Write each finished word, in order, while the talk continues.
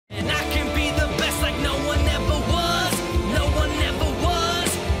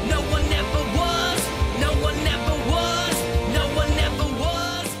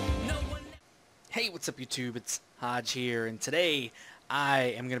YouTube? It's Hodge here, and today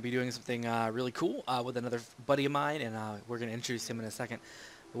I am going to be doing something really cool with another buddy of mine, and we're going to introduce him in a second.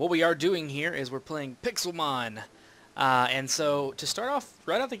 But what we are doing here is we're playing Pixelmon, and so to start off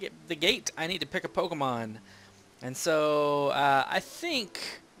right out the gate, I need to pick a Pokemon, and so I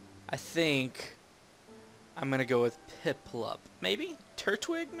think I'm going to go with Piplup, maybe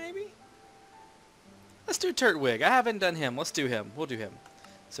Turtwig, maybe. Let's do Turtwig. I haven't done him. Let's do him. We'll do him.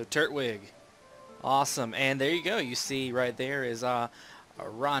 So Turtwig. Awesome. And there you go. You see right there is rsmalec,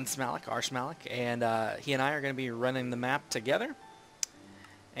 and he and I are going to be running the map together.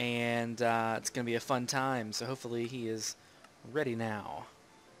 And it's going to be a fun time. So hopefully he is ready now.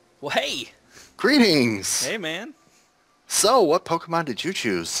 Well, hey! Greetings! Hey, man. So, what Pokemon did you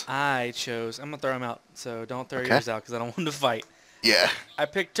choose? I'm going to throw him out. So don't throw yours out because I don't want him to fight. Yeah. I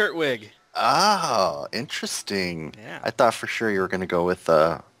picked Turtwig. Oh, interesting. Yeah. I thought for sure you were going to go with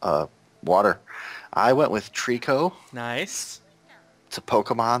water. I went with Trico. Nice. It's a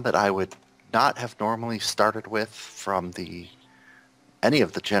Pokemon that I would not have normally started with from any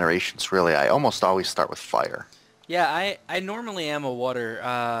of the generations, really. I almost always start with fire. Yeah, I normally am a water,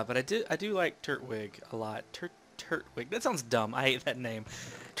 but I do like Turtwig a lot. Turtwig. That sounds dumb. I hate that name.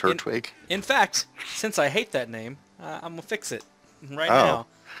 Turtwig? In fact, since I hate that name, I'm going to fix it right now.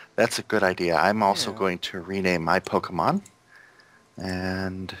 That's a good idea. I'm also Yeah. going to rename my Pokemon.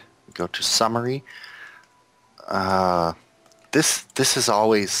 And go to summary. This is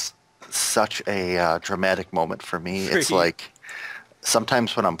always such a dramatic moment for me. It's like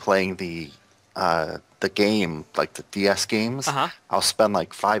sometimes when I'm playing the game, like the DS games, I'll spend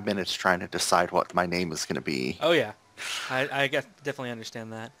like 5 minutes trying to decide what my name is going to be. Oh yeah, I definitely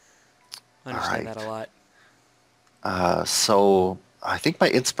understand that. I understand that a lot. So I think my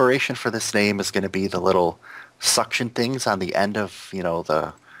inspiration for this name is going to be the little suction things on the end of,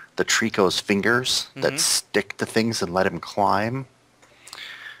 the Trico's fingers that stick to things and let him climb.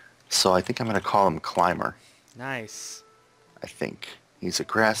 So I think I'm going to call him Climber. Nice. I think. He's a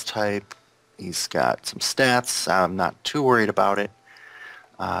grass type. He's got some stats. I'm not too worried about it.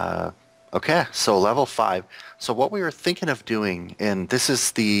 Okay, so level 5. So what we were thinking of doing, and this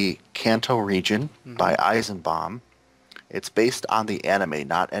is the Kanto region by Eisenbaum. It's based on the anime,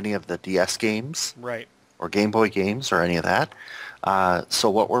 not any of the DS games. Right. Or Game Boy games or any of that.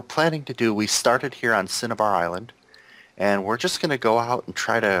 So what we're planning to do, we started here on Cinnabar Island, and we're just going to go out and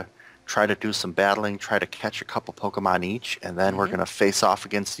try to do some battling, try to catch a couple Pokemon each, and then we're going to face off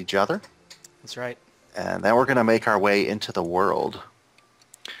against each other. That's right. And then we're going to make our way into the world.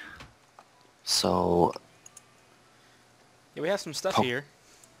 So... yeah, we have some stuff here.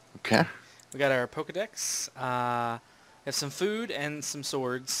 Okay. We got our Pokedex. We have some food and some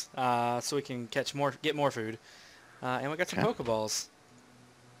swords, so we can get more food. And we got some Pokeballs.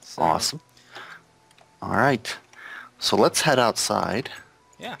 So, awesome. All right. So let's head outside.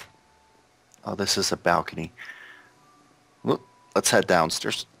 Yeah. Oh, this is a balcony. Whoop. Let's head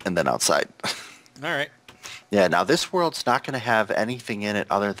downstairs and then outside. All right. Yeah, now this world's not going to have anything in it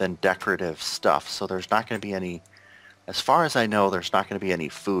other than decorative stuff. So there's not going to be any, as far as I know, there's not going to be any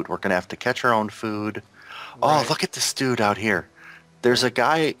food. We're going to have to catch our own food. Right. Oh, look at this dude out here. There's a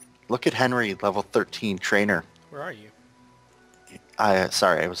guy, look at Henry, level 13 trainer. Where are you?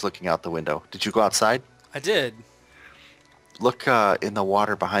 Sorry, I was looking out the window. Did you go outside? I did. Look in the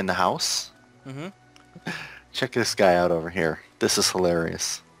water behind the house. Check this guy out over here. This is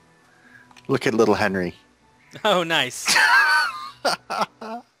hilarious. Look at little Henry. Oh, nice.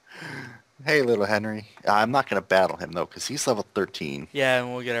 Hey, little Henry. I'm not going to battle him, though, because he's level 13. Yeah,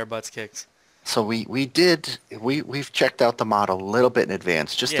 and we'll get our butts kicked. So we've checked out the mod a little bit in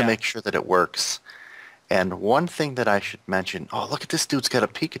advance just to make sure that it works. And one thing that I should mention, oh, look at this dude's got a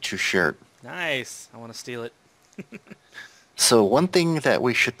Pikachu shirt. Nice. I want to steal it. So one thing that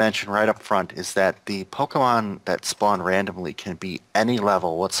we should mention right up front is that the Pokemon that spawn randomly can be any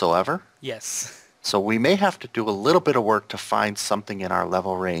level whatsoever. Yes. So we may have to do a little bit of work to find something in our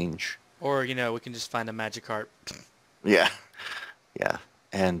level range. Or, we can just find a Magikarp. Yeah. Yeah.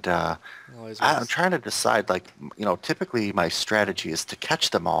 And I'm trying to decide, typically my strategy is to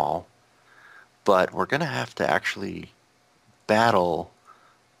catch them all, but we're going to have to actually battle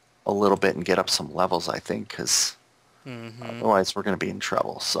a little bit and get up some levels, I think, because otherwise we're going to be in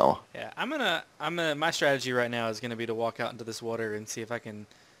trouble. So yeah, my strategy right now is going to be to walk out into this water and see if I can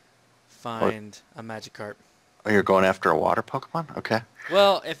find a Magikarp. Oh, you're going after a water Pokemon? Okay.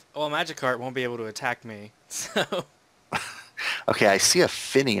 Well, Magikarp won't be able to attack me, so... Okay, I see a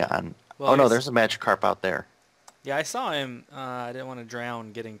Finneon. Well, oh, no, there's a Magikarp out there. Yeah, I saw him. I didn't want to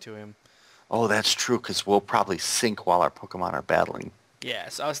drown getting to him. Oh, that's true, because we'll probably sink while our Pokemon are battling. Yeah,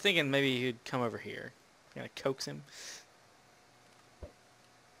 so I was thinking maybe he'd come over here. Gonna coax him.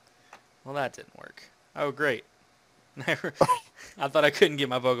 Well, that didn't work. Oh, great. I thought I couldn't get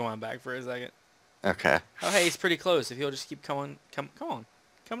my Pokemon back for a second. Okay. Oh, hey, he's pretty close. If he'll just keep coming, come on.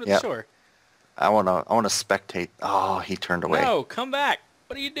 Come to the Yep. shore. I wanna spectate. Oh, he turned away. No, come back.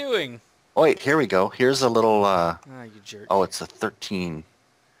 What are you doing? Oh, wait, here we go. Here's a little, Ah, you jerk. oh, it's a 13.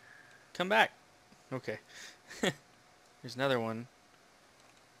 Come back. Okay. There's another one.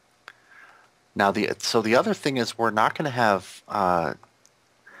 Now, so the other thing is we're not going to have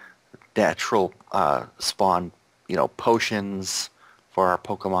natural spawn, potions for our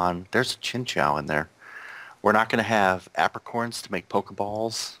Pokemon. There's a Chinchou in there. We're not going to have apricorns to make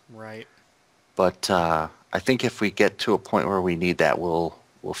Pokeballs. Right. But I think if we get to a point where we need that, we'll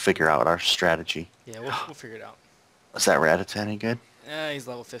figure out our strategy. Yeah, we'll figure it out. Is that Rattata any good? Yeah, he's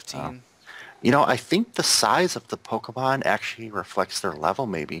level 15. I think the size of the Pokemon actually reflects their level,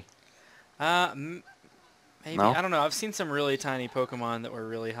 maybe. Maybe. No? I don't know. I've seen some really tiny Pokemon that were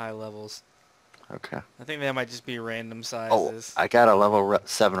really high levels. Okay. I think they might just be random Oh, sizes. I got a level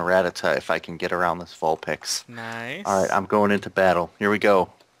 7 Rattata if I can get around this Vulpix. Nice. All right, I'm going into battle. Here we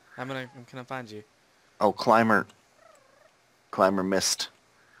go. I'm gonna find you. Oh, Climber. Climber missed.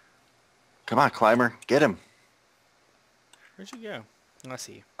 Come on, Climber. Get him. Where'd you go? I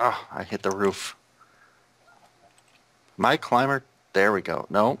see you. Oh, I hit the roof. My Climber. There we go.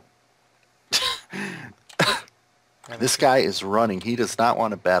 No. This guy is running. He does not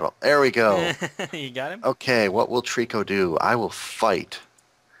want to battle. There we go. You got him? Okay, what will Trico do? I will fight,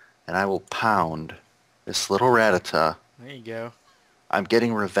 and I will pound this little Rattata. There you go. I'm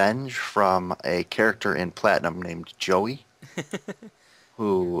getting revenge from a character in Platinum named Joey,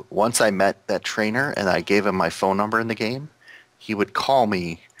 who once I met that trainer and I gave him my phone number in the game, he would call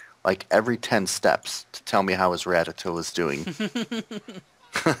me like every 10 steps to tell me how his Rattata was doing.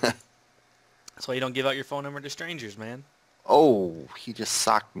 That's why you don't give out your phone number to strangers, man. Oh, he just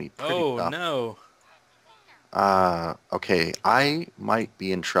socked me pretty tough. No. Okay, I might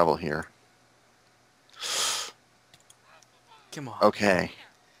be in trouble here. Come on. Okay.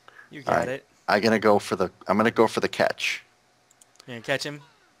 You got it. I'm gonna go for the catch. You gonna catch him?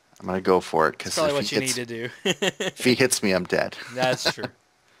 I'm gonna go for it because Probably what you need to do. if he hits me, I'm dead. That's true.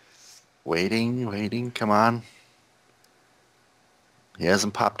 Waiting. Come on. He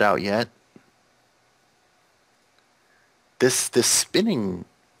hasn't popped out yet. This spinning.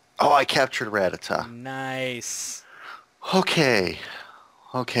 Oh, I captured Rattata. Nice. Okay,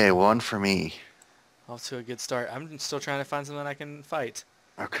 one for me. Off to a good start. I'm still trying to find something I can fight.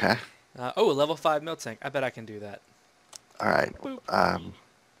 Okay. Oh, a level 5 Miltank. I bet I can do that. All right. Boop.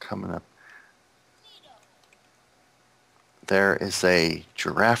 Coming up. There is a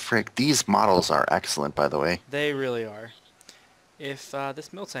Giraffric. These models are excellent, by the way. They really are. If this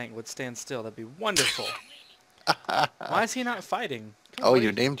Miltank would stand still, that'd be wonderful. Why is he not fighting? Oh,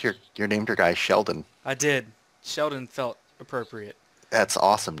 you named your guy Sheldon. I did. Sheldon felt appropriate. That's an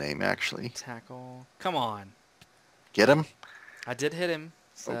awesome name, actually. Tackle. Come on. Get him? I did hit him.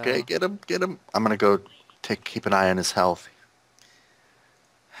 So. Okay, get him. I'm gonna go keep an eye on his health.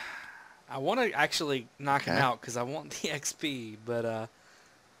 I want to actually knock him out because I want the XP, but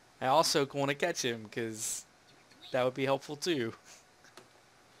I also want to catch him because that would be helpful too.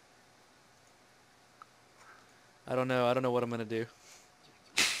 I don't know what I'm gonna do.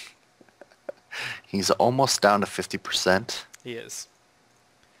 He's almost down to 50%. He is.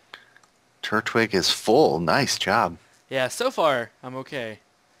 Turtwig is full. Nice job. Yeah, so far I'm okay.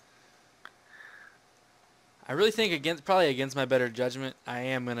 I really think probably against my better judgment,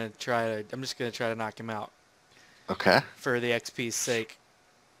 I'm just gonna try to knock him out. Okay. For the XP's sake.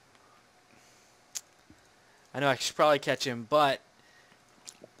 I know I should probably catch him, but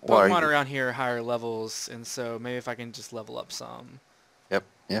Pokemon around here are higher levels, and so maybe if I can just level up some.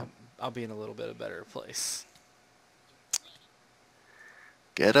 Yep. I'll be in a little bit of a better place.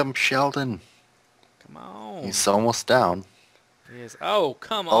 Get him, Sheldon. Come on. He's almost down. He is. Oh,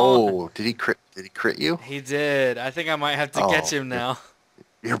 come on. Oh, did he crit you? He did. I think I might have to catch him now.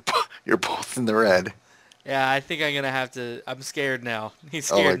 You're both in the red. Yeah, I think I'm gonna have to. I'm scared now. He's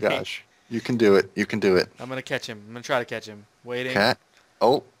scared me. Oh my gosh. You can do it. I'm gonna catch him. I'm gonna try to catch him. Waiting. Okay.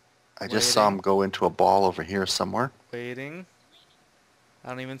 Oh, I just saw him go into a ball over here somewhere. Waiting. I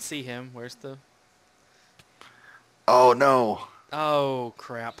don't even see him. Where's the... Oh, no. Oh,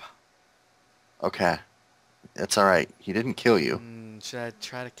 crap. Okay. It's all right. He didn't kill you. Should I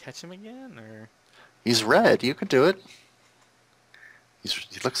try to catch him again, or... He's red. You could do it. He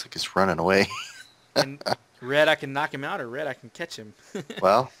looks like he's running away. And red, I can knock him out, or red, I can catch him.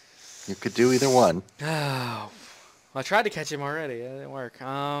 Well, you could do either one. Oh. Well, I tried to catch him already. It didn't work.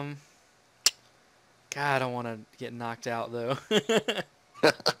 God, I don't want to get knocked out, though.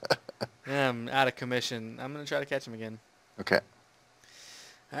 Yeah, I'm out of commission. I'm going to try to catch him again. Okay.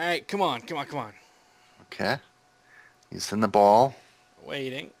 All right, come on, come on, come on. Okay. He's in the ball.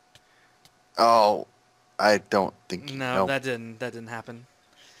 Waiting. Oh, I don't think he... No, Nope. that didn't happen.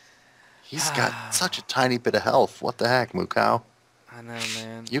 He's got such a tiny bit of health. What the heck, Mukau? I know,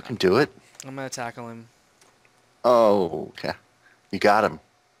 man. You can do it. I'm going to tackle him. Oh, okay. You got him.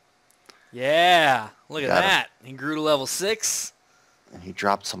 Yeah, look You at got him. that. He grew to level 6. And he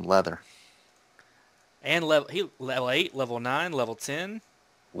dropped some leather. And level 8, level 9, level 10.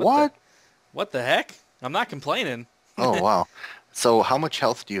 What? What the heck? I'm not complaining. Oh, wow. So how much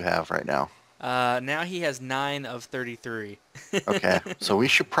health do you have right now? Now he has 9 of 33. Okay. So we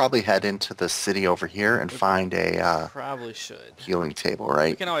should probably head into the city over here and find a Probably should. healing table, We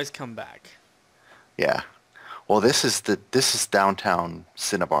right? can always come back. Yeah. Well, this is downtown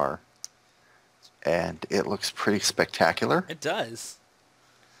Cinnabar, and it looks pretty spectacular. It does.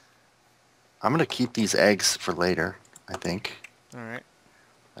 I'm gonna keep these eggs for later, I think. All right.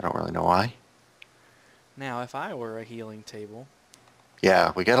 I don't really know why. Now, if I were a healing table.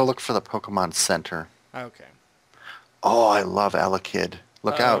 Yeah, we gotta look for the Pokemon Center. Okay. Oh, I love Alakid.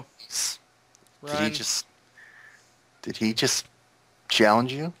 Look Uh-oh. out. Run. Did he just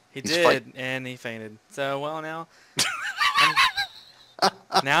challenge you? He He's did, and he fainted. So, well, now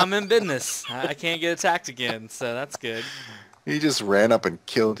I'm in business. I can't get attacked again, so that's good. He just ran up and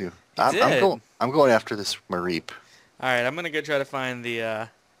killed you. He did. I'm going after this Mareep. All right, I'm gonna go try to find the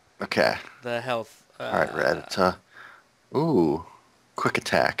Okay. health. All right, Rattata. Ooh, quick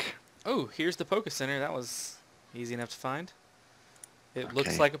attack. Oh, here's the Poke Center. That was easy enough to find. It looks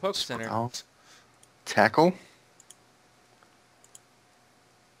Okay. like a Poke Center. Out. Tackle.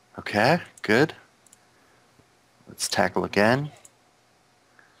 Okay, good. Let's tackle again.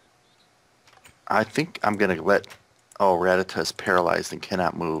 I think I'm going to let... Oh, Rattata's paralyzed and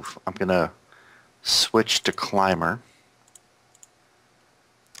cannot move. I'm going to switch to Climber.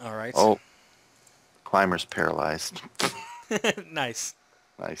 All right. Oh, Climber's paralyzed. Nice.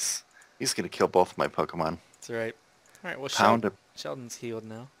 Nice. He's going to kill both of my Pokemon. That's all right. All right, well, Pound a... Sheldon's healed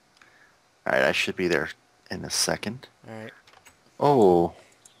now. All right, I should be there in a second. All right. Oh.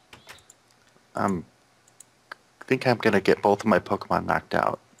 I think I'm going to get both of my Pokemon knocked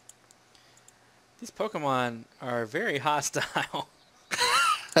out. These Pokemon are very hostile.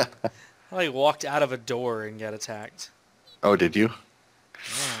 I like walked out of a door and got attacked. Oh, did you?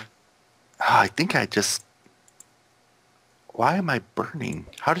 Yeah. Oh, I think I just... Why am I burning?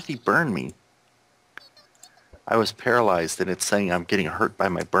 How did he burn me? I was paralyzed and it's saying I'm getting hurt by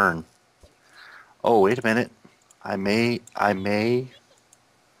my burn. Oh, wait a minute. I may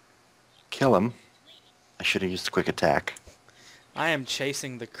kill him. I should have used a quick attack. I am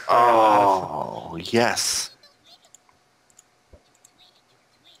chasing the crap out of... Oh, yes.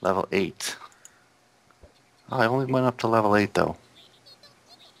 Level 8. Oh, I only went up to level 8 though.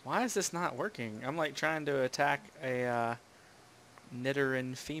 Why is this not working? I'm like trying to attack a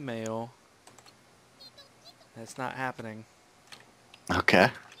Nidoran female. That's not happening. Okay.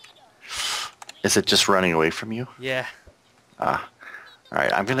 Is it just running away from you? Yeah. Ah.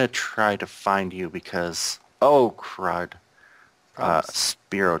 Alright, I'm gonna try to find you because... Oh, crud.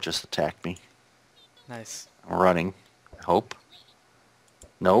 Spearow just attacked me. Nice. I'm running. I hope.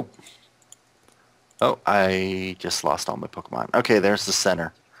 Nope. Oh, I just lost all my Pokemon. Okay, there's the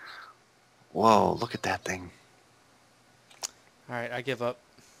center. Whoa, look at that thing. All right, I give up.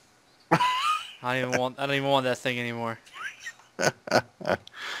 I don't even want that thing anymore.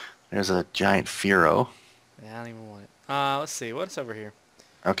 There's a giant Fearow. Yeah, I don't even want it. Let's see. What's over here?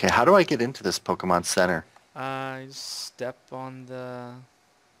 Okay, how do I get into this Pokemon Center? You step on the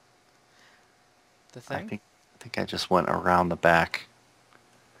thing. I think I just went around the back.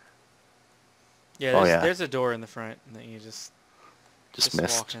 Yeah, there's a door in the front that you just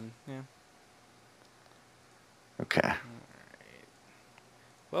missed. walk in. Yeah. Okay. Alright.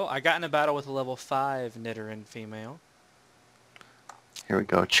 Well, I got in a battle with a level 5 Nidoran female. Here we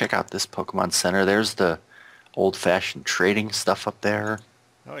go. Check out this Pokemon Center. There's the old-fashioned trading stuff up there.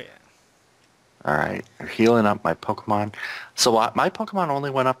 Oh, yeah. Alright, we're healing up my Pokemon. So my Pokemon only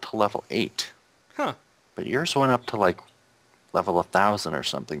went up to level 8. Huh. But yours went up to like level 1,000 or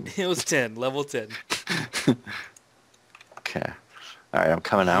something. It was 10. Level 10. Okay. Alright, I'm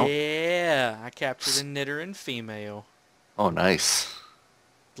coming out. Yeah, I captured a Nidoran female. Oh, nice.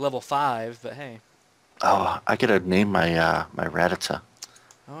 Level 5, but hey. Oh, I gotta name my my Rattata.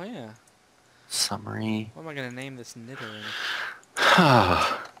 Oh, yeah. Summary. What am I going to name this Nidoran?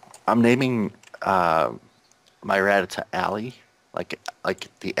 I'm naming my Rattata Allie, like like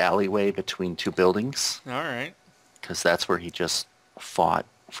the alleyway between two buildings. All right. Because that's where he just fought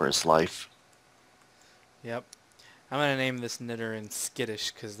for his life. Yep. I'm going to name this knitter in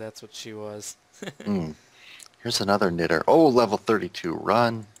Skittish because that's what she was. Here's another knitter. Oh, level 32.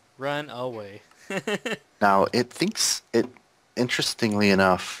 Run. Run away. Now, it thinks it, interestingly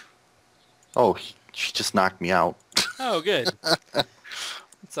enough, oh, she just knocked me out. Oh, good.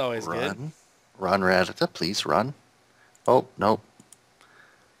 It's always good. Run, Rattata, please run. Oh, nope.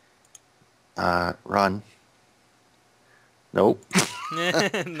 Run. Nope.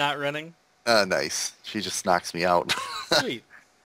 Not running? Nice. She just knocks me out. Sweet.